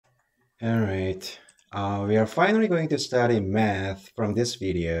All right, we are finally going to study math from this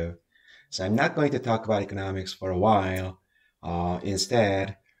video. So I'm not going to talk about economics for a while.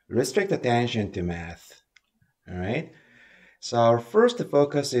 Instead, restrict attention to math. All right. So our first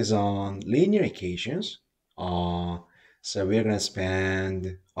focus is on linear equations. So we're going to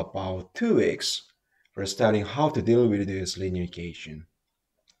spend about 2 weeks for studying how to deal with this linear equation.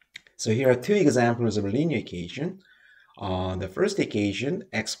 So here are two examples of a linear equation. The first equation,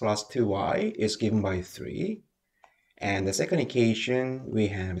 x plus 2y, is given by 3. And the second equation, we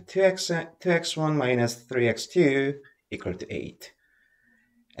have 2x1 minus 3x2 equal to 8.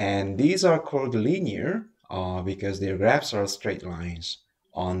 And these are called linear because their graphs are straight lines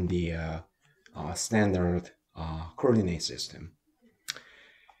on the standard coordinate system.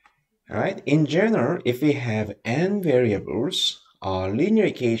 All right. In general, if we have n variables, linear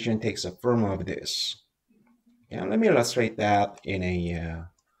equation takes a form of this. Yeah, let me illustrate that in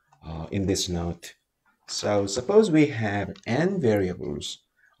this note. So suppose we have n variables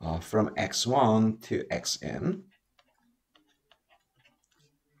from x1 to xn.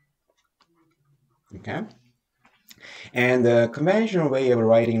 Okay. And the conventional way of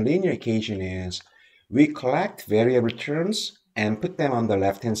writing linear equation is we collect variable terms and put them on the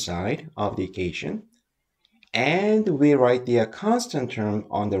left-hand side of the equation, and we write the constant term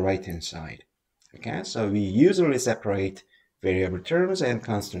on the right-hand side. Okay, so we usually separate variable terms and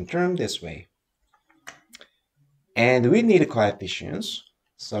constant term this way. And we need coefficients.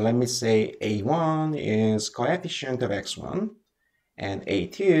 So let me say a1 is coefficient of x1, and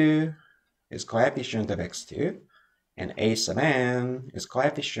a2 is coefficient of x2, and a sub n is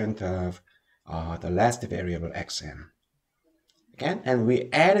coefficient of the last variable xn. Okay, and we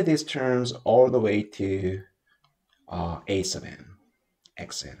add these terms all the way to a sub n,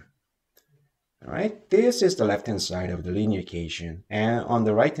 xn. All right, this is the left-hand side of the linear equation, and on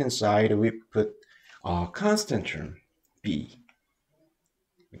the right-hand side we put a constant term b.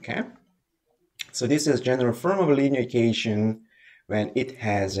 Okay, so this is general form of a linear equation when it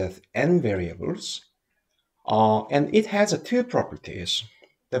has n variables, and it has two properties.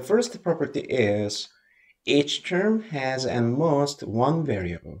 The first property is each term has at most one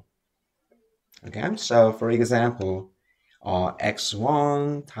variable. Okay, so for example,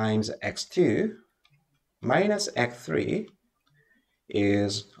 x1 times x2 minus x3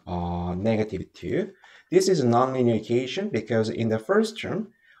 is negative 2. This is a nonlinear equation because in the first term,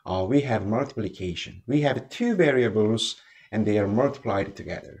 we have multiplication. We have two variables and they are multiplied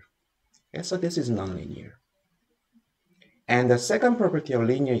together. Okay, so this is nonlinear. And the second property of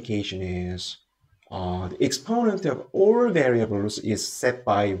linear equation is the exponent of all variables is set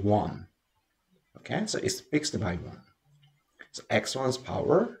by 1. Okay, so it's fixed by 1. So x1's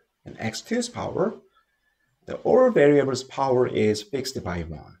power and x2's power, the all variables power is fixed by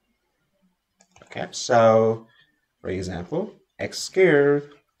 1. Okay, so for example, x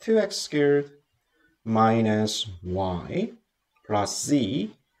squared, 2x squared minus y plus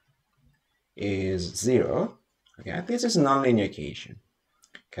z is 0. Okay, this is a nonlinear equation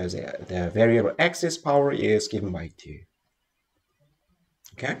because the variable x's power is given by 2.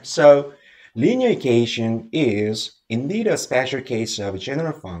 Okay, so linear equation is indeed a special case of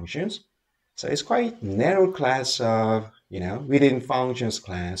general functions. So it's quite narrow class of, within functions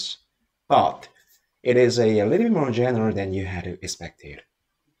class, but it is a little bit more general than you had expected.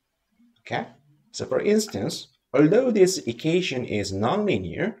 Okay, so for instance, although this equation is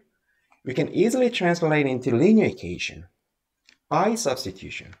nonlinear, we can easily translate into linear equation by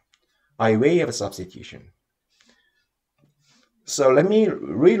substitution, by way of substitution. So let me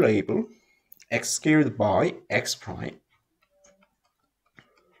relabel x squared by x prime.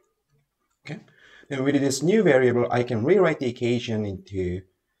 Okay, then with this new variable, I can rewrite the equation into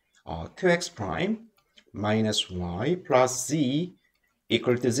 2x prime minus y plus z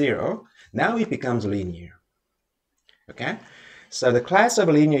equal to 0. Now it becomes linear. Okay, so the class of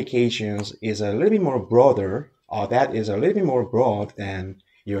linear equations is a little bit more broader, or that is a little bit more broad than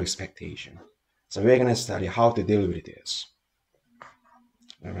your expectation. So we're going to study how to deal with this.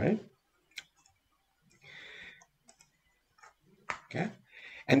 All right. Okay,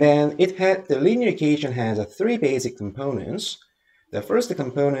 and then the linear equation has three basic components. The first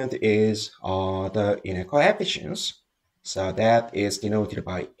component is the coefficients. So that is denoted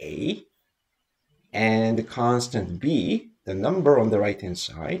by a, and the constant b, the number on the right-hand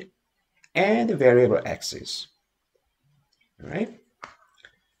side, and the variable x's. All right.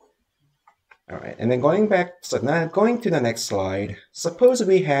 All right, and then going back, so now going to the next slide, suppose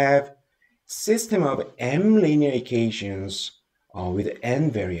we have system of m linear equations with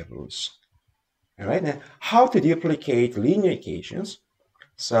n variables. All right, now how to duplicate linear equations?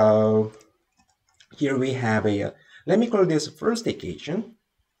 So here we have let me call this first equation.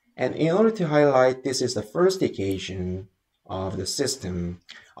 And in order to highlight this is the first equation of the system,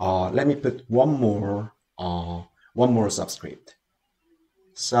 let me put one more subscript.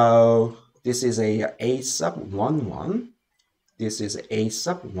 So this is a sub 1, 1. This is a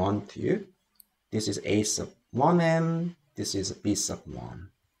sub 1, 2. This is a sub 1m. This is b sub 1.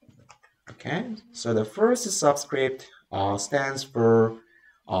 Okay, so the first subscript stands for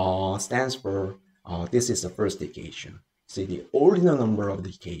this is the first equation. See the ordinal number of the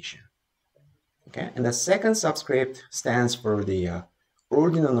equation. Okay, and the second subscript stands for the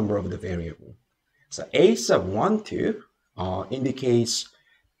ordinal number of the variable. So a sub 1, 2 indicates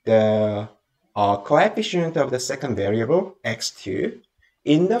the coefficient of the second variable, x2,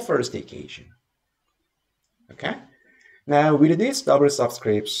 in the first equation. Okay, now with these double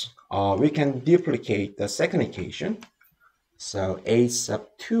subscripts, we can duplicate the second equation. So a sub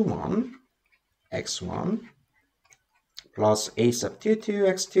 2, 1, x1, plus a sub 2, 2,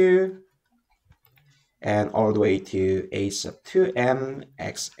 x2, and all the way to a sub 2m,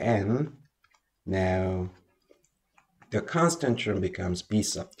 xn. Now, the constant term becomes b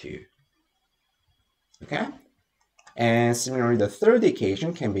sub 2. Okay? And similarly, the third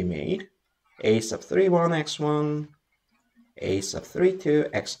equation can be made. A sub 3, 1, x1, a sub 3, 2,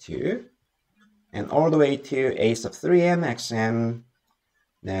 x2, and all the way to a sub 3m, xn.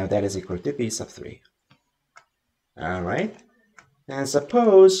 Now, that is equal to b sub 3. All right? And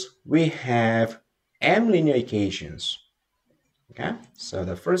suppose we have m linear equations. Okay? So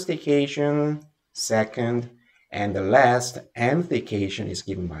the first equation, second, and the last nth equation is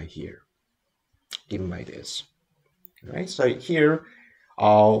given by here, given by this. All right? So here,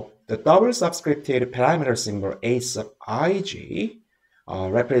 the double subscripted parameter symbol a sub ij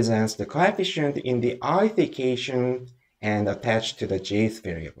represents the coefficient in the ith equation and attached to the jth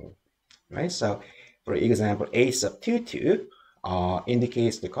variable. Right? So, for example, a sub 2, 2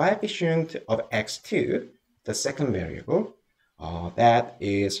 indicates the coefficient of x2, the second variable, that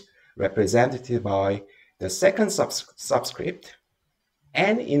is represented by the second subscript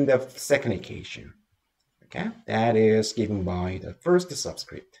and in the second equation. Okay, that is given by the first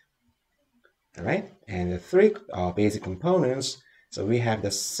subscript. All right, and the three basic components. So we have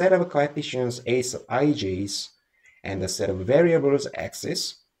the set of coefficients a sub ij's, and the set of variables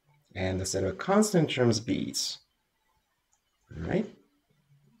x's, and the set of constant terms b's. All right.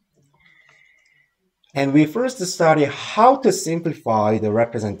 And we first study how to simplify the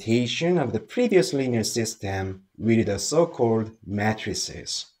representation of the previous linear system with the so-called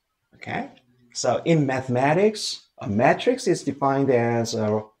matrices. Okay. So in mathematics, a matrix is defined as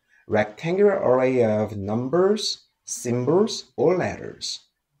a rectangular array of numbers, symbols, or letters.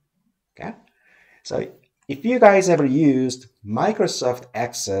 Okay. So if you guys ever used Microsoft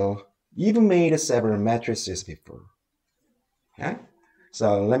Excel, you've made several matrices before. Okay.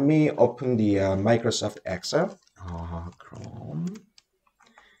 So let me open the Microsoft Excel, Chrome,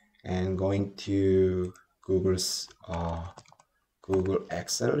 and going to Google's Google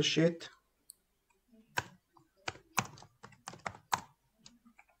Excel sheet.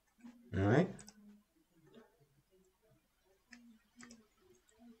 All right.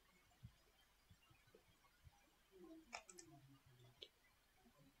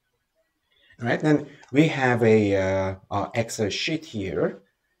 All right, then we have a Excel sheet here,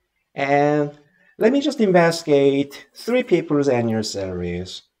 and let me just investigate three people's annual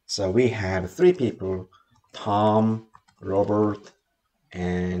salaries. So we have three people, Tom, Robert,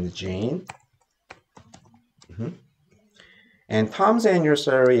 and Jane. And Tom's annual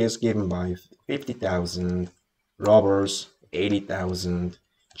salary is given by 50,000, Robert's 80,000,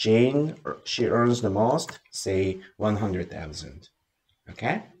 Jane, she earns the most, say 100,000.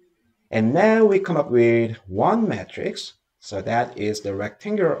 Okay? And now we come up with one matrix. So that is the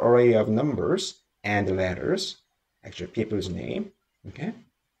rectangular array of numbers and letters, actually people's name. Okay?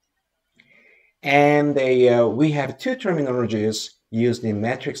 And we have two terminologies used in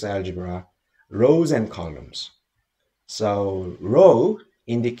matrix algebra, rows and columns. So row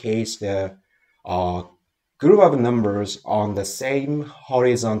indicates the group of numbers on the same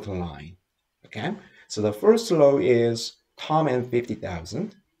horizontal line. Okay? So the first row is Tom and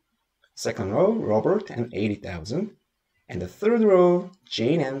 50,000. Second row, Robert and 80,000. And the third row,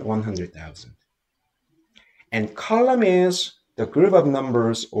 Jane and 100,000. And column is the group of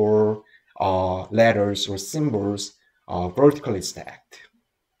numbers or letters or symbols vertically stacked.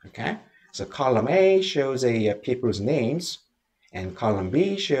 Okay? So column A shows people's names, and column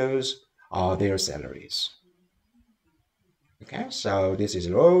B shows their salaries. Okay? So this is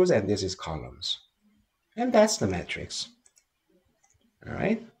rows and this is columns. And that's the matrix. All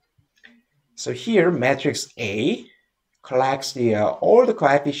right. So here, matrix A collects all the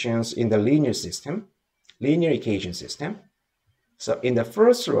coefficients in the linear equation system. So in the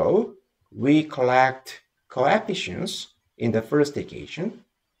first row, we collect coefficients in the first equation.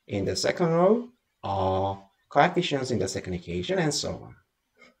 In the second row, coefficients in the second equation, and so on.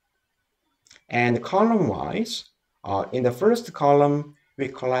 And column-wise, in the first column, we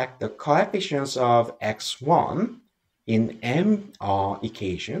collect the coefficients of x1 in m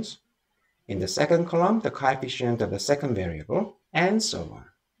equations. In the second column, the coefficient of the second variable, and so on.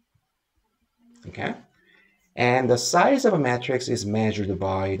 Okay? And the size of a matrix is measured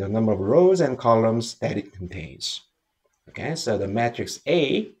by the number of rows and columns that it contains. Okay, so the matrix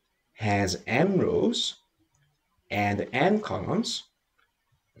A has m rows and n columns.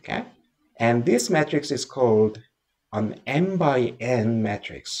 Okay, and this matrix is called an m by n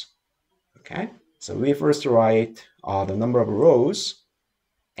matrix. Okay, so we first write the number of rows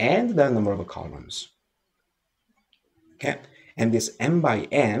and the number of columns. Okay, and this m by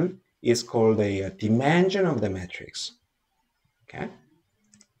n is called the dimension of the matrix. Okay,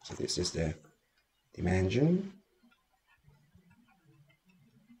 so this is the dimension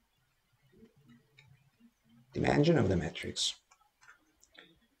of the matrix.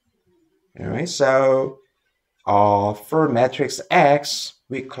 All right, so for matrix X,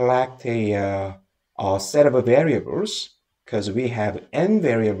 we collect a set of variables because we have n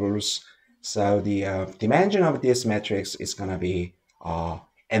variables. So the dimension of this matrix is going to be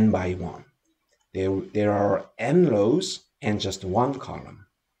n by 1. There are n rows and just one column.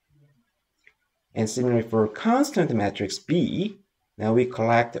 And similarly for constant matrix B, now we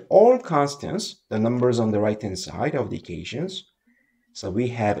collect all constants, the numbers on the right-hand side of the equations. So we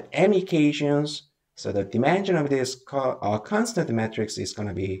have m equations. So the dimension of this constant matrix is going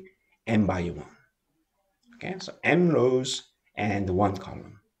to be m by 1. Okay, so m rows and one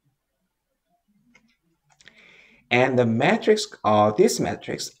column. And the matrix, this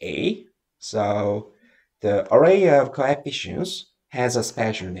matrix A, so the array of coefficients has a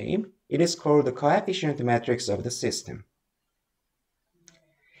special name. It is called the coefficient matrix of the system.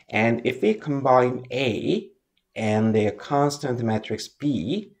 And if we combine A and the constant matrix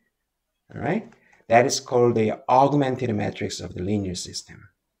B, all right, that is called the augmented matrix of the linear system.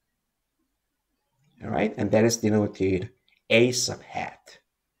 All right, and that is denoted A sub hat.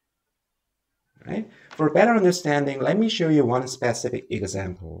 All right, for better understanding, let me show you one specific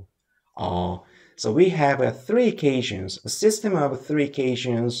example. So we have three equations, a system of three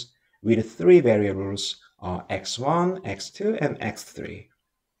equations with three variables, x1, x2, and x3.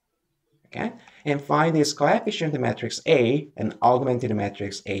 Okay, and find this coefficient matrix A and augmented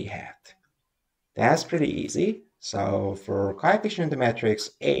matrix A hat. That's pretty easy. So for coefficient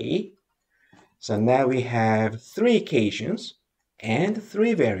matrix A, so now we have three equations and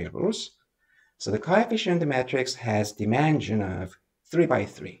three variables. So the coefficient matrix has dimension of 3 by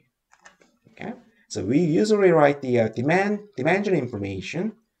 3. Okay, so we usually write the dimension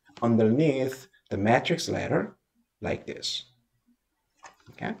information underneath the matrix letter like this.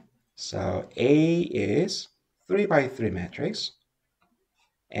 Okay, so A is 3 by 3 matrix,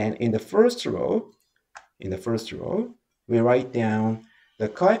 and in the first row, we write down the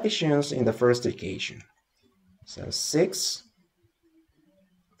coefficients in the first equation. So 6,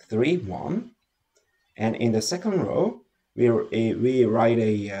 3, 1. And in the second row, we write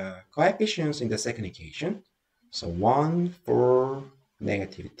a coefficients in the second equation. So 1, 4,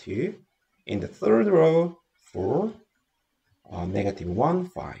 negative 2. In the third row, 4, negative 1,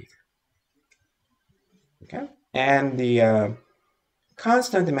 5. Okay, and the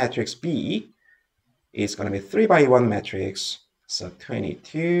constant matrix B is going to be 3 by 1 matrix. So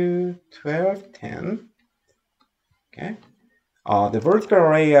 22, 12, 10. Okay, the vertical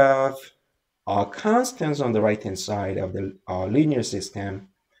array of constants on the right-hand side of the linear system.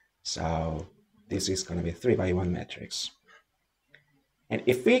 So this is going to be 3 by 1 matrix. And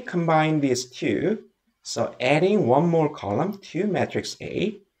if we combine these two, so adding one more column to matrix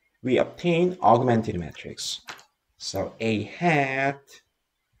A, we obtain augmented matrix. So A hat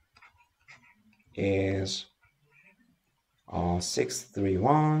is 6, 3,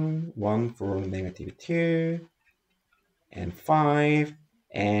 1, 1, 4, negative 2, and 5.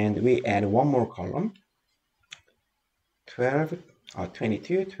 And we add one more column, 12,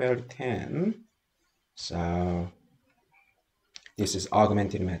 22, 12, 10. So this is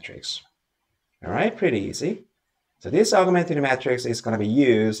augmented matrix. All right, pretty easy. So this augmented matrix is going to be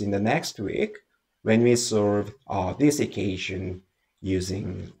used in the next week when we solve this equation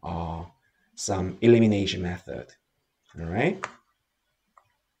using some elimination method. All right.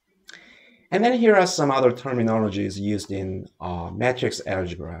 And then here are some other terminologies used in matrix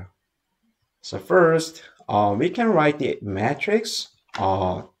algebra. So first, we can write the matrix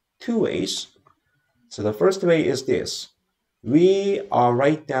two ways. So the first way is this. We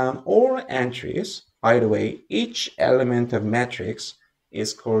write down all entries. By the way, each element of matrix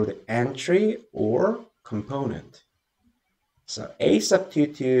is called entry or component. So A sub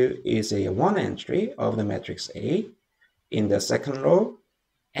 2 is a one entry of the matrix A in the second row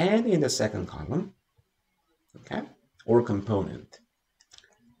and in the second column, okay, or component.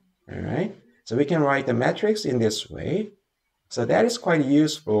 All right, so we can write the matrix in this way. So that is quite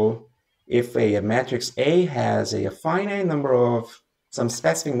useful if a matrix A has a finite number of, some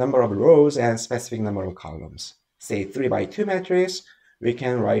specific number of rows and specific number of columns. Say 3 by 2 matrix, we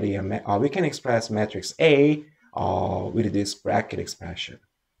can write we can express matrix A with this bracket expression.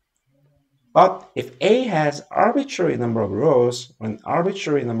 But if A has arbitrary number of rows or an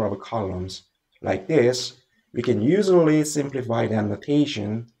arbitrary number of columns like this, we can usually simplify the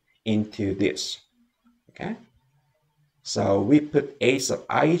notation into this. Okay? So we put A sub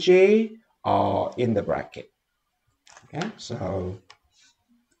ij in the bracket. Okay? So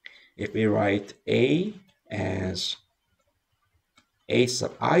if we write A as A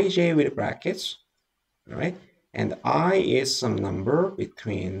sub ij with brackets, right? And I is some number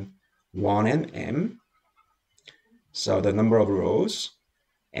between 1 and m, so the number of rows,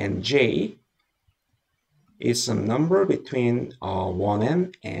 and j is some number between 1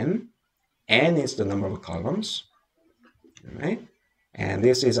 and n is the number of columns, right? And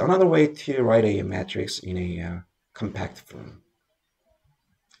this is another way to write a matrix in a compact form.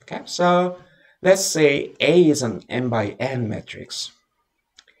 Okay, so let's say A is an n by n matrix,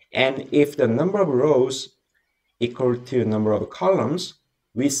 and if the number of rows equal to number of columns,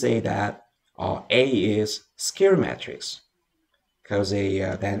 we say that A is square matrix, because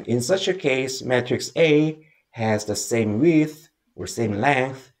then in such a case, matrix A has the same width or same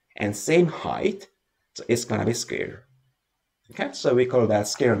length and same height, so it's gonna be square. Okay, so we call that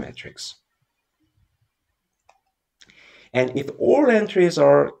square matrix. And if all entries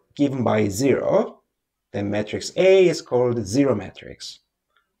are given by 0, then matrix A is called zero matrix.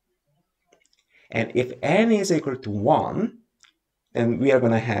 And if n is equal to 1, then we are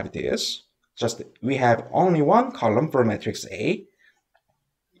going to have this. Just we have only one column for matrix A.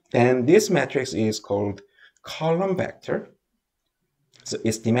 Then this matrix is called column vector. So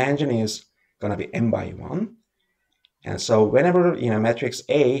its dimension is going to be n by 1. And so whenever matrix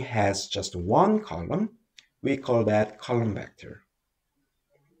A has just one column, we call that column vector.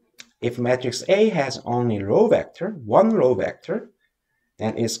 If matrix A has only row vector, one row vector,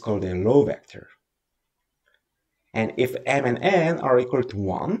 then it's called a row vector. And if m and n are equal to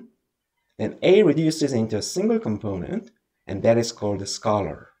 1, then A reduces into a single component, and that is called a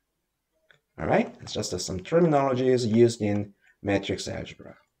scalar. All right, it's just some terminologies used in matrix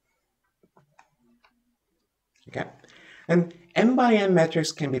algebra. Okay, and m by n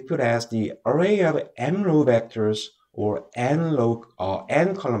matrix can be put as the array of m row vectors or n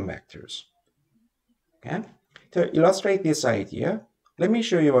column vectors. Okay, to illustrate this idea, let me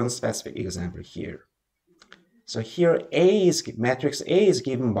show you one specific example here. So here matrix A is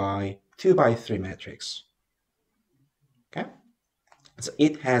given by 2 by 3 matrix. Okay, so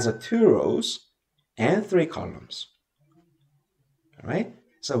it has 2 rows and 3 columns. All right,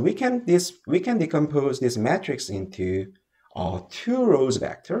 so we can decompose this matrix into 2 row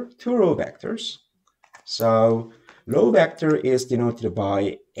vectors. So row vector is denoted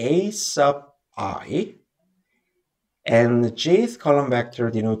by A sub I, and the jth column vector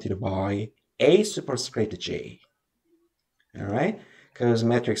denoted by A superscript j. All right, because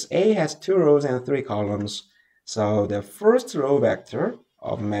matrix A has 2 rows and 3 columns, so the first row vector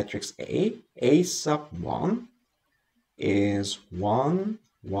of matrix A sub 1, is 1,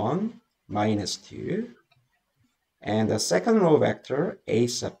 1, minus 2, and the second row vector A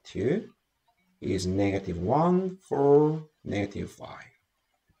sub 2 is negative 1, 4, negative 5.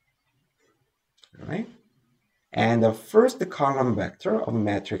 All right, and the first column vector of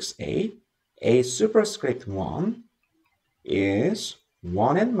matrix A superscript 1, is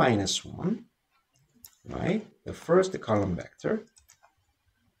 1 and minus 1, right? The first column vector.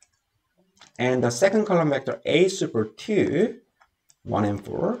 And the second column vector A super 2, 1 and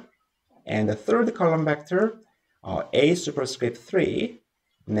 4. And the third column vector A superscript 3,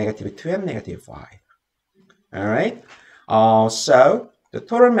 negative 2 and negative 5. All right. So the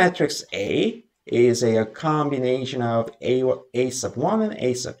total matrix A is a combination of A sub 1 and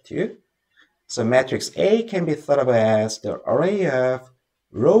A sub 2. So matrix A can be thought of as the array of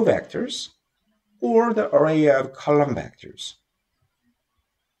row vectors or the array of column vectors.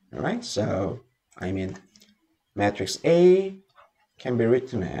 All right, so matrix A can be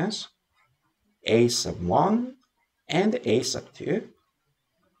written as A sub 1 and A sub 2.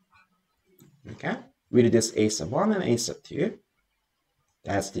 Okay, with this A sub 1 and A sub 2,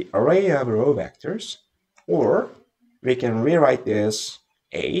 that's the array of row vectors. Or we can rewrite this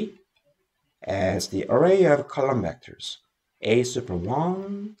A as the array of column vectors. A super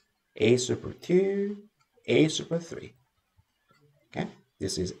 1, A super 2, A super 3. Okay,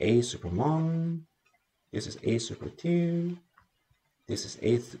 this is A super 1, this is A super 2, this is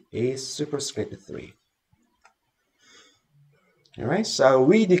A superscript 3. All right, so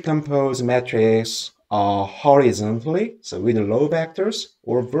we decompose matrix horizontally, so with the row vectors,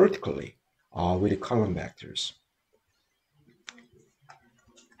 or vertically with the column vectors.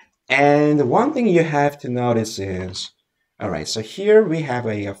 And one thing you have to notice is, all right, so here we have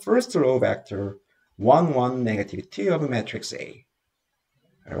a first row vector 1, 1, negative 2 of matrix A.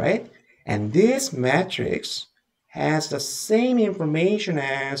 All right, and this matrix has the same information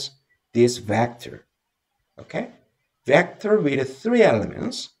as this vector. Okay, vector with 3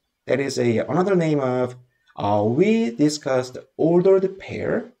 elements. That is another name of, we discussed ordered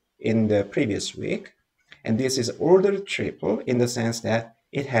pair in the previous week. And this is ordered triple in the sense that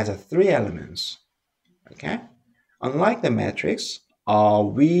it has 3 elements. Okay, unlike the matrix,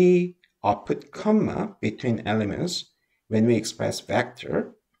 we put comma between elements when we express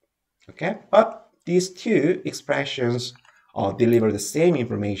vector. Okay, but these two expressions deliver the same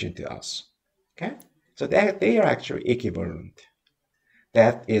information to us. Okay, so that they are actually equivalent.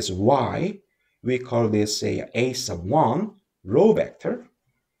 That is why we call this a sub 1 row vector.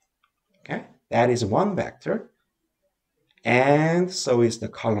 Okay, that is one vector, and so is the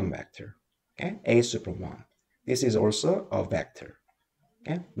column vector. Okay, a super 1. This is also a vector.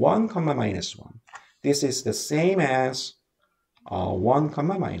 Okay, 1 comma minus 1. This is the same as 1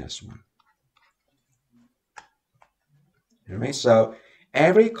 comma minus 1. All right, so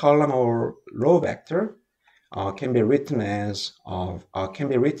every column or row vector can be written as can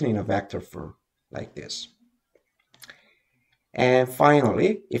be written in a vector form like this. And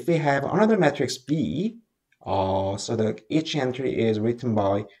finally, if we have another matrix B, so that each entry is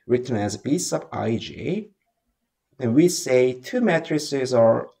written as B sub ij, then we say two matrices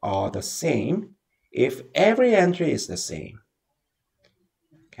are the same if every entry is the same.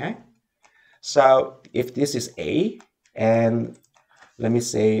 Okay, so if this is A, and let me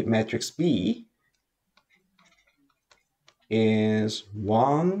say matrix B is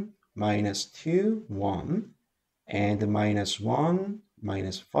 1, minus 2, 1, and minus 1,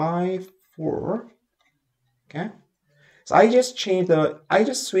 minus 5, 4. Okay, so I just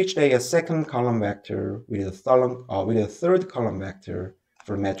switched a second column vector with a third column vector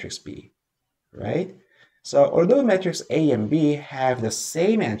for matrix B, right? So although matrix A and B have the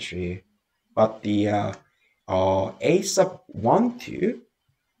same entry, but the A sub 1, 2,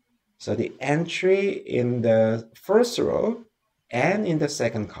 so the entry in the first row and in the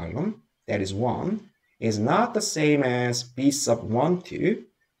second column, that is 1, is not the same as B sub 1, 2,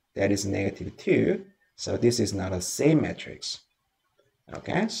 that is negative 2. So this is not a same matrix.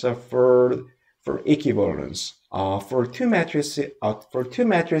 Okay, so for equivalence, for two matrices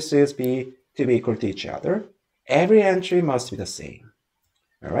be to be equal to each other, every entry must be the same.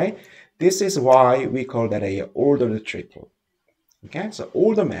 All right, this is why we call that a ordered triple. Okay, so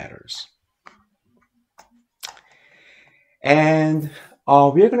order matters. And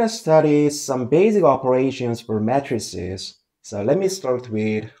we're going to study some basic operations for matrices. So let me start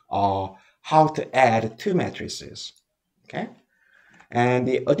with how to add two matrices. Okay, and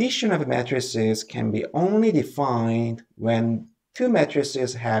the addition of matrices can be only defined when two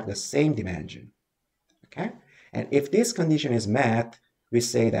matrices have the same dimension. Okay, and if this condition is met, we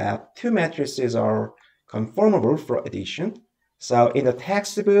say that two matrices are conformable for addition. So in the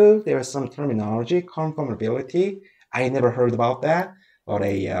textbook, there is some terminology, conformability. I never heard about that, but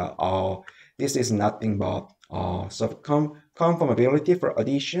this is nothing but conformability for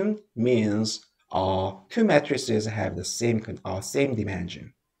addition means two matrices have the same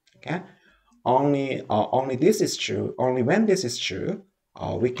dimension. Okay, only this is true. Only when this is true,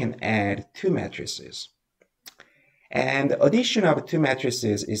 we can add two matrices. And the addition of two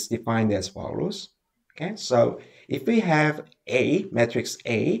matrices is defined as follows. Okay, so if we have A, matrix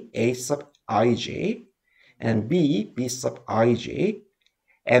A sub ij, and B sub ij,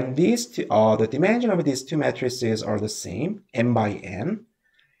 and these two, the dimension of these two matrices are the same, m by n,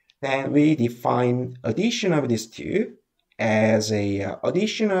 then we define addition of these two as a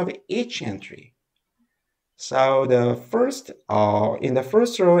addition of each entry. So the first, in the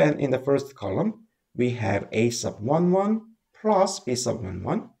first row and in the first column, we have A sub 1, 1 plus B sub 1,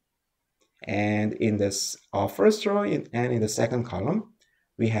 1. And in this first row and in the second column,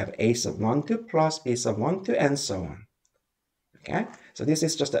 we have a sub 1, 2 plus b sub 1, 2, and so on. Okay, so this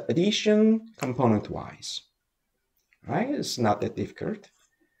is just the addition component-wise. Right? It's not that difficult.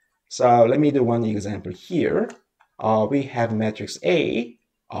 So let me do one example here. We have matrix A.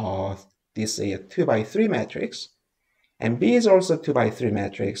 This is a 2 by 3 matrix. And B is also 2 by 3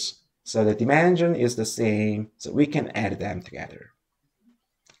 matrix. So the dimension is the same. So we can add them together.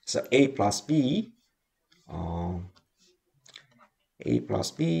 So A plus B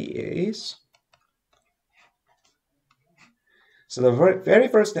is, so the very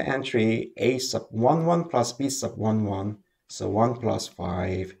first entry, A sub 1, 1 plus B sub 1, 1, so 1 plus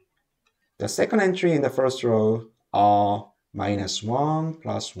 5. The second entry in the first row are minus 1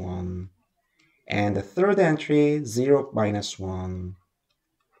 plus 1. And the third entry, 0 minus 1.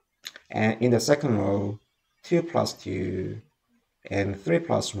 And in the second row, 2 plus 2, and 3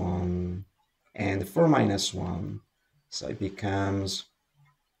 plus 1, and 4 minus 1. So it becomes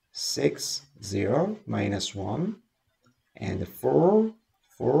 6, 0, minus 1, and 4,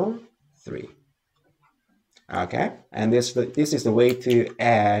 4, 3. Okay, and this is the way to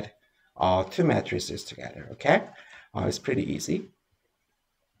add two matrices together. Okay, it's pretty easy.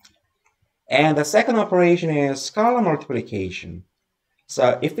 And the second operation is scalar multiplication.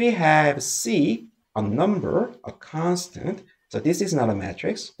 So if we have C, a number, a constant, so this is not a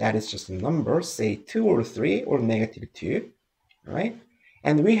matrix, that is just a number, say 2 or 3 or negative 2, right?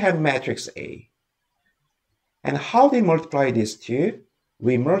 And we have matrix A. And how do we multiply these two?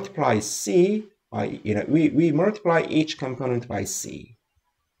 We multiply C by, we multiply each component by C,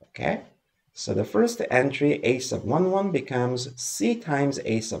 okay? So the first entry, A sub 1, 1 becomes C times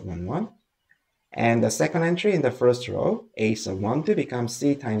A sub 1, 1. And the second entry in the first row, A sub 1, 2 becomes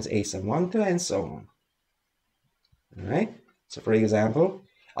C times A sub 1, 2, and so on. All right? So for example,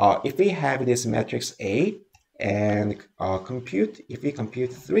 if we have this matrix A and if we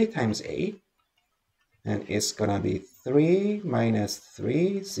compute 3 times A, then it's going to be 3 minus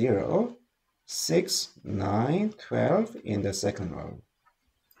 3, 0, 6, 9, 12 in the second row.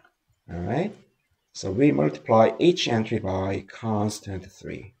 All right? So we multiply each entry by constant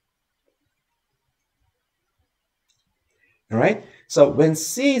 3. All right, so when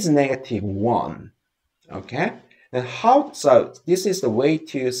C is negative 1, okay, then so this is the way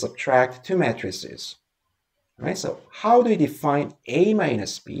to subtract two matrices. All right, so how do we define A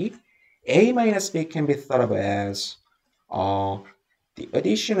minus B? A minus B can be thought of as the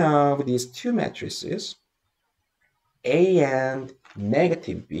addition of these two matrices, A and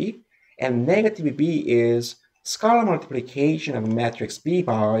negative B, and negative B is scalar multiplication of matrix B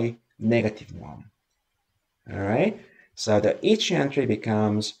by negative 1. All right. So each entry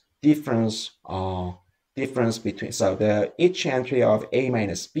becomes difference between, so each entry of A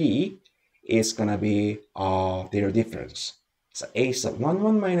minus B is going to be their difference. So A sub 1,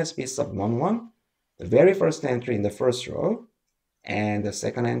 1 minus B sub 1, 1, the very first entry in the first row, and the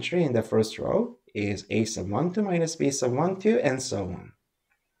second entry in the first row is A sub 1, 2 minus B sub 1, 2, and so on.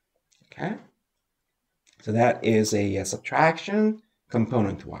 Okay? So that is a subtraction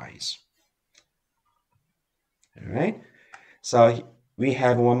component-wise. All right, so we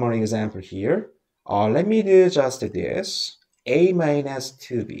have one more example here. Let me do just this, A minus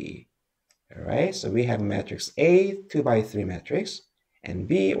 2B. All right, so we have matrix A, 2 by 3 matrix, and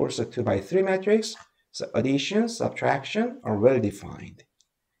B also 2 by 3 matrix. So addition, subtraction are well defined.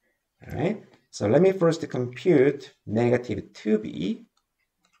 All right, so let me first compute negative 2B.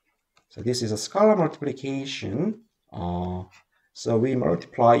 So this is a scalar multiplication. So we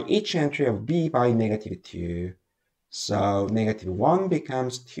multiply each entry of B by negative 2. So negative 1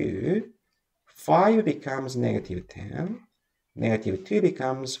 becomes 2, 5 becomes negative 10, negative 2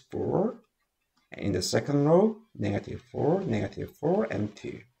 becomes 4, in the second row, negative 4, and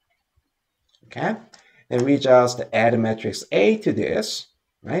 2. Okay, then we just add matrix A to this,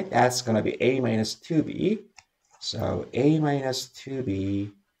 right? That's going to be A minus 2B. So A minus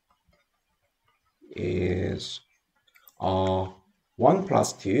 2B is 1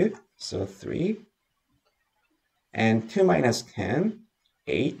 plus 2, so 3. And 2 minus 10,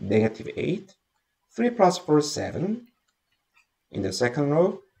 8, negative 8. 3 plus 4, 7. In the second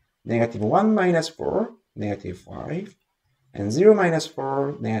row, negative 1 minus 4, negative 5. And 0 minus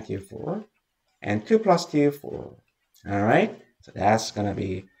 4, negative 4. And 2 plus 2, 4. All right? So that's going to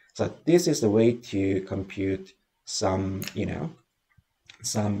be, so this is the way to compute some,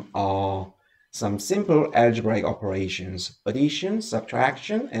 some simple algebraic operations, addition,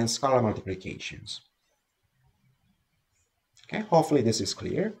 subtraction, and scalar multiplications. Okay, hopefully this is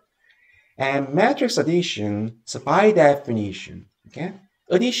clear. And matrix addition, so by definition, okay,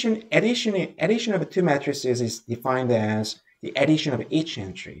 addition of two matrices is defined as the addition of each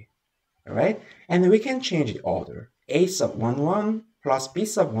entry. All right, and we can change the order. A sub 1, 1 plus B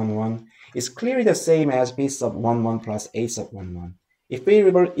sub 1, 1 is clearly the same as B sub 1, 1 plus A sub 1, 1.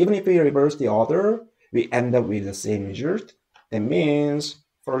 Even if we reverse the order, we end up with the same result. That means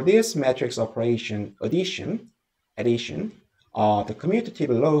for this matrix operation, addition, the commutative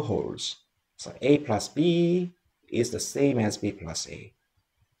law holds. So A plus B is the same as B plus A.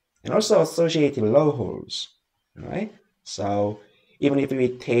 And also associative law holds. All right, so even if we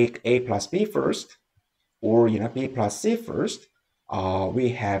take A plus B first, or B plus C first, we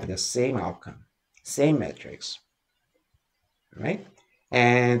have the same outcome, same matrix, right?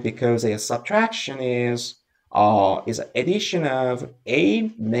 And because a subtraction is addition of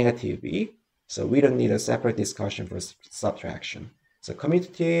A negative B, so we don't need a separate discussion for subtraction. So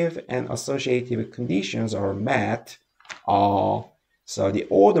commutative and associative conditions are met, so the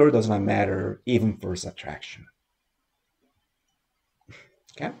order does not matter even for subtraction.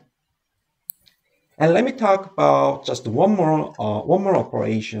 Okay, and let me talk about just one more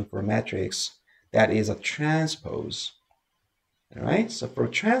operation for a matrix, that is a transpose. All right, so for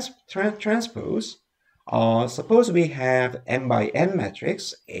transpose, suppose we have n by n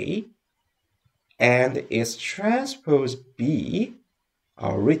matrix A, and its transpose B,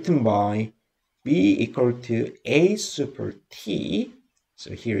 written by B equal to A super T.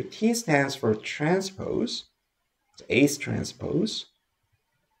 So here T stands for transpose, so A's transpose.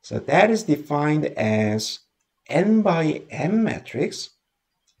 So that is defined as n by m matrix.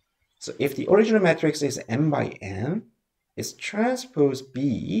 So if the original matrix is n by n, its transpose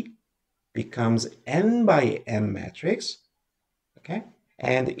B becomes n by m matrix, okay?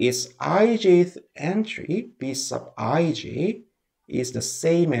 And its ijth entry, B sub ij, is the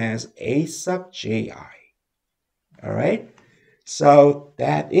same as A sub ji. All right? So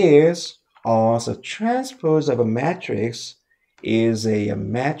that is also transpose of a matrix is a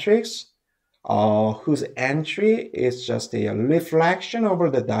matrix whose entry is just a reflection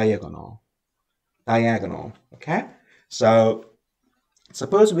over the diagonal. Okay? So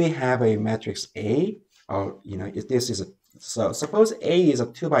suppose we have a matrix A, or if this is so suppose A is a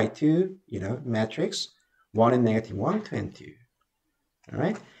 2 by 2, matrix, 1 and negative 1, 2 and 2. All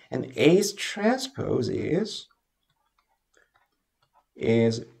right? And A's transpose is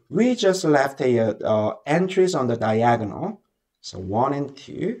we just left entries on the diagonal. So 1 and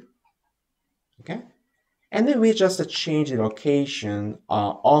 2, okay? And then we just change the location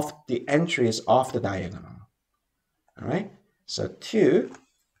of the entries of the diagonal, all right? So 2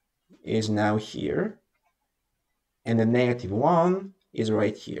 is now here, and the negative 1 is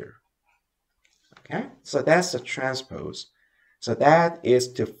right here, okay? So that's the transpose. So that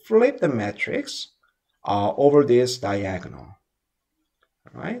is to flip the matrix over this diagonal,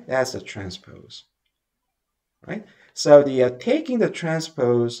 all right? That's the transpose, right? So the taking the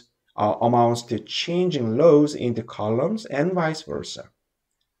transpose amounts to changing rows into columns and vice versa.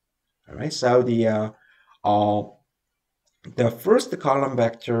 All right. So the first column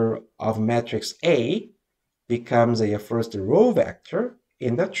vector of matrix A becomes a first row vector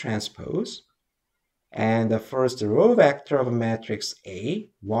in the transpose, and the first row vector of matrix A,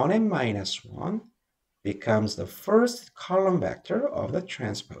 1 and minus 1, becomes the first column vector of the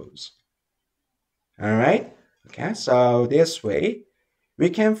transpose. All right. Okay, so this way,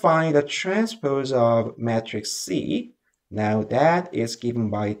 we can find the transpose of matrix C. Now that is given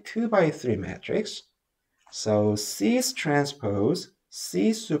by 2 by 3 matrix. So C's transpose,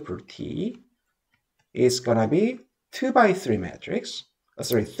 C super T, is going to be 2 by 3 matrix.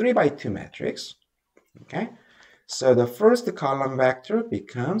 3 by 2 matrix. Okay, so the first column vector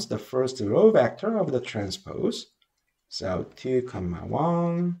becomes the first row vector of the transpose. So 2,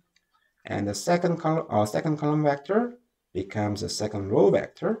 1. And the second column vector becomes the second row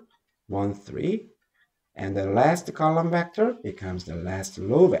vector, 1, 3. And the last column vector becomes the last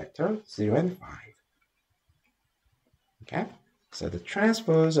row vector, 0 and 5. Okay, so the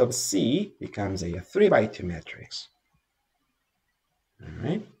transpose of C becomes a 3 by 2 matrix. All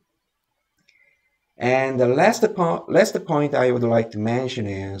right. And the last point I would like to mention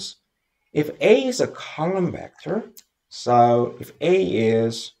is, if A is a column vector, so if A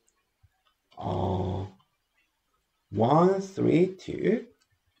is 1, 3, 2,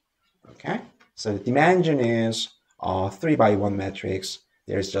 okay? So the dimension is 3 by 1 matrix.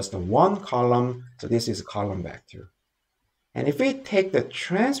 There's just one column, so this is a column vector. And if we take the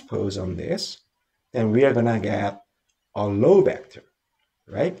transpose on this, then we are gonna get a row vector,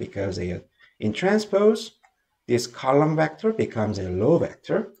 right? Because in transpose, this column vector becomes a row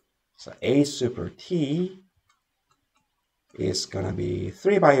vector. So A super T is gonna be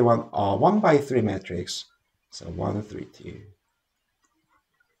 3 by 1 or 1 by 3 matrix. So 1, 3, 2.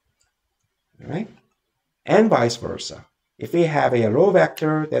 All right? And vice versa. If we have a row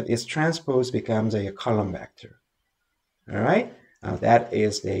vector that is transposed becomes a column vector. All right? Now that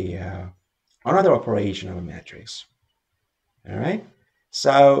is the another operation of a matrix. All right?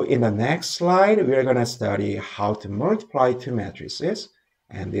 So in the next slide, we're going to study how to multiply two matrices.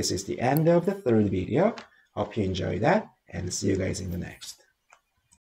 And this is the end of the third video. Hope you enjoyed that and see you guys in the next.